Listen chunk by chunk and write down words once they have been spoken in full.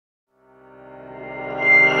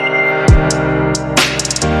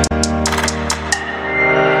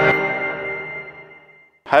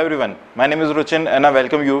Hi everyone, my name is Ruchin and I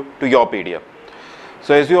welcome you to YourPedia.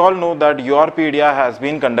 So as you all know that YourPedia has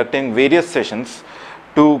been conducting various sessions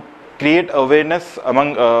to create awareness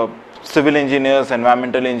among civil engineers,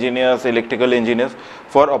 environmental engineers, electrical engineers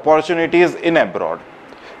for opportunities in abroad.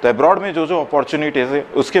 तो abroad में जो opportunities है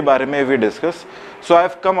उसके बारे में we discuss. So I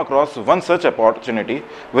have come across one such opportunity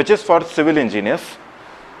which is for civil engineers.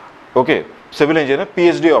 Okay, civil engineer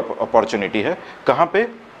PhD opportunity है. कहाँ पे?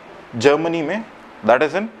 Germany में. That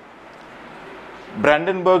is in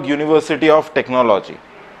Brandenburg University of Technology.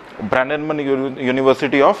 Brandenburg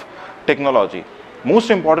University of Technology.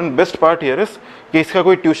 Most important best part here is कि इसका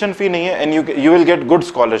कोई tuition fee नहीं है and you will get good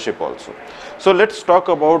scholarship also. So let's talk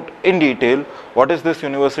about in detail what is this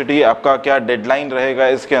university, आपका क्या deadline रहेगा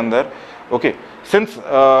इसके अंदर. Okay, since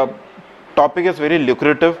topic is very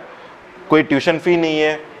lucrative, कोई tuition fee नहीं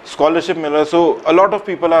है, scholarship मिल रहा है, so a lot of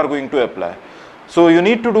people are going to apply. So you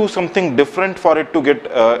need to do something different for it to get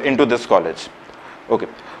into this college. Okay,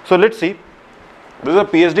 so let's see. This is a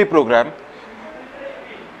PhD program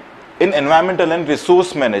in environmental and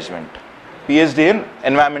resource management. PhD in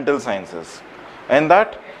environmental sciences, and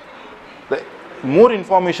that more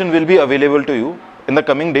information will be available to you in the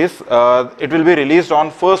coming days. It will be released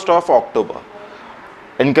on 1st of October.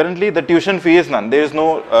 And currently the tuition fee is none. There is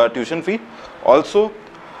no tuition fee. Also,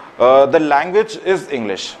 the language is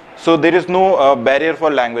English. So there is no barrier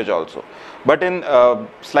for language also. But in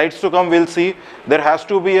slides to come, we'll see there has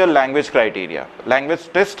to be a language criteria.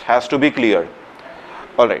 Language test has to be cleared.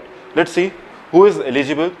 All right, let's see who is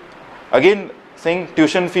eligible. Again, saying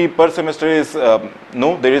tuition fee per semester is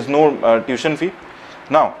no, there is no tuition fee.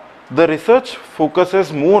 Now, the research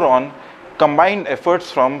focuses more on combined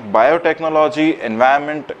efforts from biotechnology,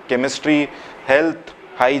 environment, chemistry, health,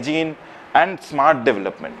 hygiene, and smart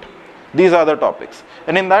development. These are the topics,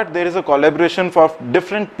 and in that there is a collaboration for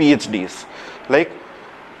different PhDs. Like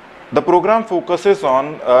the program focuses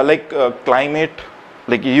on climate,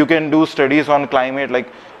 like you can do studies on climate,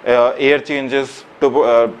 like air changes,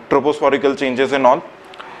 tropospherical changes and all,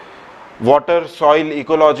 water, soil,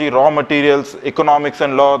 ecology, raw materials, economics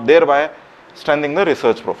and law, thereby strengthening the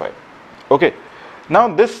research profile. Okay,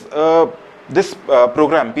 now this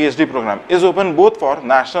program, PhD program, is open both for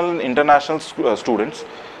national and international students.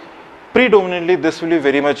 Predominantly, this will be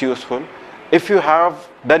very much useful if you have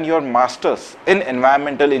done your masters in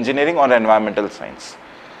environmental engineering or environmental science.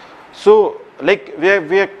 So, like we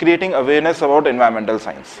are creating awareness about environmental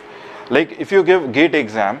science. Like if you give GATE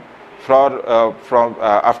exam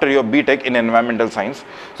after your BTech in environmental science,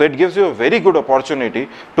 so it gives you a very good opportunity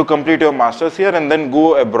to complete your masters here and then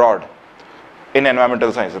go abroad in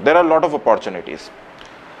environmental science. There are a lot of opportunities.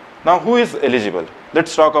 Now, who is eligible?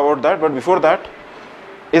 Let's talk about that. But before that,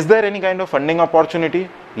 is there any kind of funding opportunity?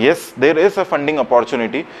 Yes, there is a funding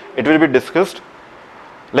opportunity. It will be discussed.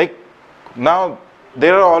 Like now,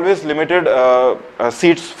 there are always limited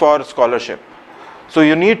seats for scholarship. So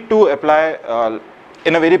you need to apply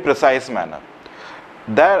in a very precise manner.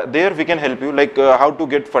 There we can help you, like how to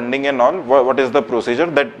get funding and all. What is the procedure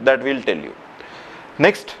that we'll tell you.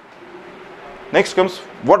 Next comes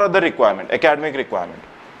what are the requirement, academic requirement.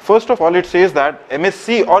 First of all, it says that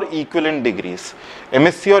MSc or equivalent degrees.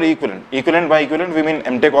 MSc or equivalent by equivalent we mean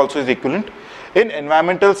MTech also is equivalent in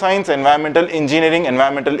environmental science, environmental engineering,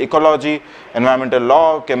 environmental ecology, environmental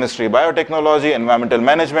law, chemistry, biotechnology, environmental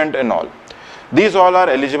management and all. These all are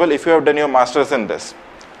eligible if you have done your masters in this.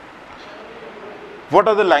 What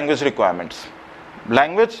are the language requirements?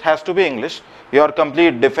 Language has to be English. Your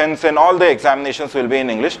complete defense and all the examinations will be in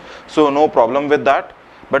English, so no problem with that.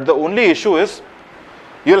 But the only issue is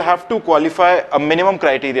you'll have to qualify a minimum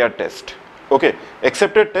criteria test. Okay,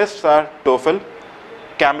 accepted tests are TOEFL,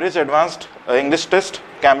 Cambridge Advanced English Test,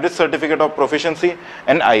 Cambridge Certificate of Proficiency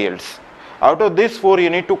and IELTS. Out of these four,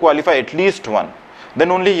 you need to qualify at least one.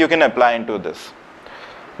 Then only you can apply into this.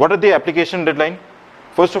 What are the application deadline?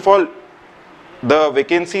 First of all, the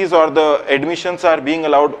vacancies or the admissions are being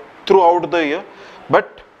allowed throughout the year,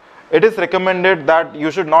 but it is recommended that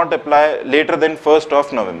you should not apply later than 1st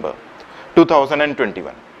of November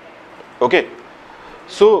 2021. Okay,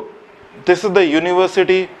 so this is the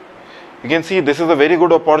university. You can see this is a very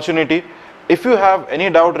good opportunity. If you have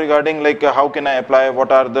any doubt regarding like how can I apply,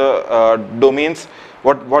 what are the domains,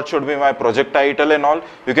 what should be my project title and all,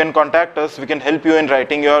 you can contact us. We can help you in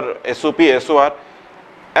writing your SOP, SOR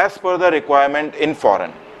as per the requirement in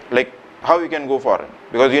foreign, like how you can go foreign,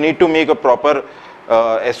 because you need to make a proper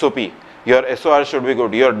SOP. Your SOR should be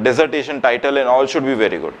good, your dissertation title and all should be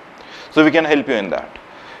very good. So we can help you in that.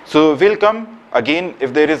 So we'll come again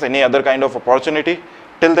if there is any other kind of opportunity.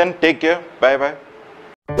 Till then, take care. Bye bye.